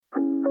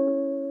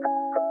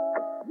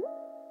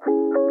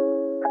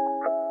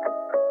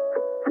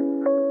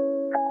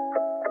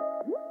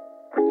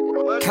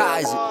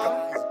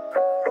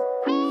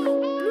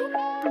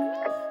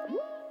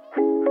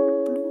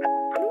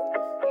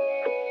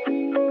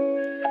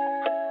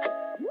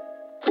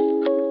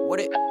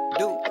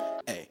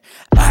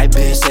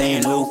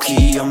staying low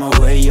key on my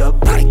way up.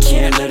 I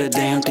can't let a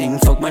damn thing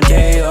fuck my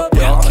day up.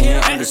 Y'all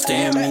can't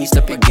understand me,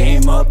 step your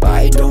game up.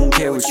 I don't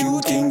care what you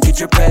think, get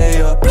your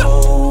pay up.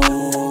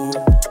 Oh,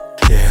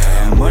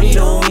 yeah, money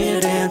don't mean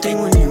a damn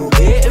thing when you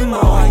getting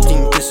more. I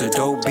think this a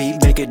dope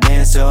beat, make it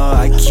dance.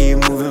 I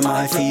keep moving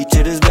my feet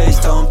to this bass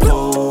thump.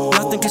 Oh,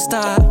 nothing can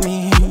stop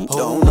me.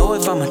 Don't know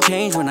if I'ma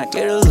change when I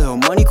get a little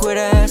money, quit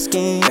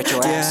asking. Get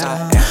your ass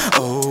out.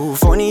 Oh,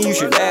 funny you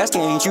should ask,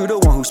 ain't you the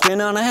one who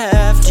spent on a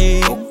half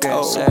G? Okay,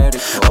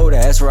 oh,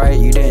 that's right,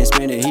 you didn't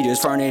spend it, he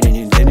just fronted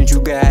and didn't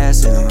you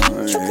gas him?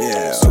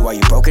 Yeah, so why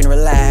you broken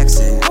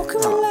relaxing?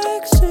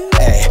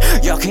 Hey,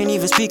 y'all can't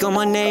even speak on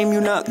my name,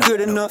 you not good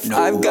enough.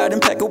 I've got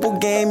impeccable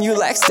game, you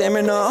lack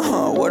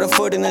stamina. What a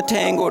foot in the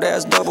tango,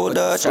 that's double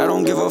dutch. I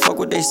don't give a fuck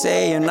what they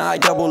say and I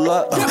double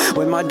up.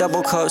 With my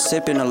double cup,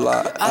 sipping a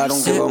lot. I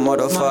don't give a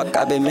motherfuck,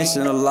 I've been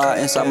missing a lot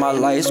inside my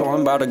life. So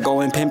I'm about to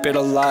go and pimp it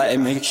a lot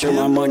and make sure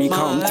my money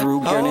come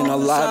through, getting a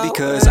lot.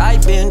 Because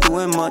I've been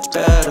doing much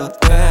better.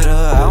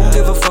 I don't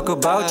give a fuck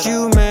about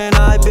you, man.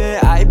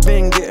 I've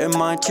been getting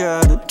my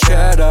cheddar.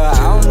 I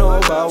don't know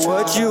about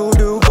what you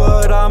do,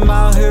 but I'm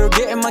out here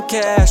getting my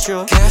cash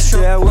up.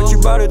 Yeah, what you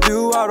about to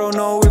do? I don't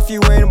know. If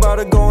you ain't about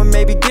to go and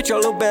maybe get your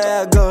little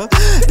bag up,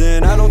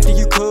 then I don't think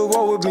you could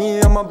roll with me.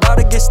 I'm about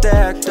to get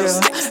stacked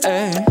up.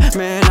 Hey,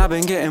 man, I've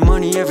been getting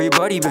money,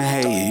 everybody been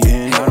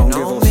hating. I don't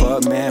give a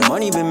fuck, man,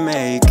 money been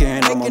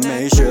making. I'ma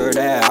make sure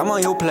that I'm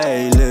on your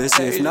playlist.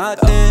 If not,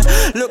 then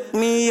look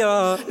me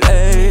up.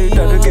 Hey,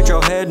 gotta get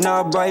your head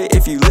knobbed right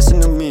if you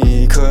listen to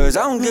me, cause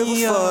I don't give a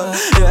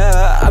fuck.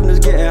 Yeah, I'm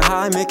just getting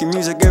high, making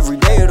music every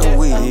day of the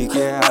week.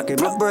 Yeah, I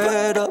get my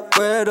bread up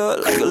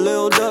like a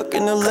little duck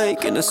in the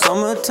lake in the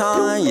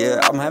summertime. Yeah,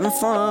 I'm having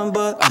fun,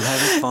 but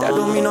that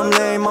don't mean I'm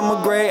lame. I'm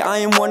a great, I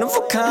am one of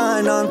a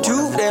kind. I'm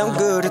too damn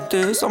good at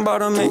this. I'm about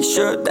to make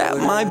sure that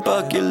my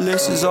bucket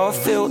list is all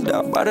filled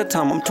out. By the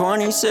time I'm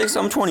 26,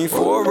 I'm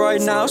 24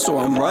 right now, so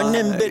I'm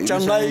running, bitch.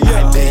 I'm like,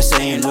 yeah. I've been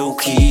staying low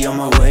key on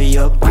my way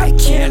up. I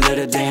can't let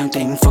a damn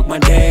thing fuck my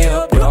day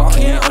up. Y'all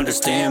can't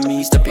understand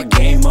me, step your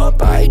game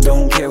up. I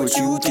don't care what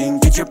you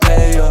think, get your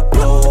pay up.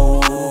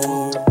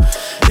 Oh,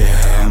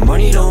 yeah,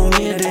 money don't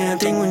mean a damn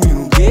thing when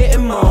you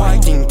getting more. I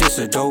think this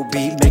a dope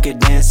beat, make it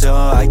dance.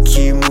 I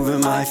keep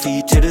moving my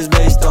feet to this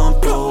bass thump.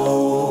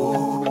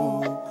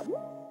 Oh,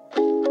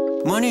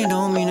 money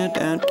don't mean a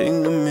damn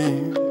thing to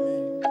me.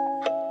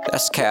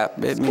 That's cap,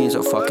 it means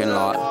a fucking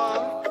lot.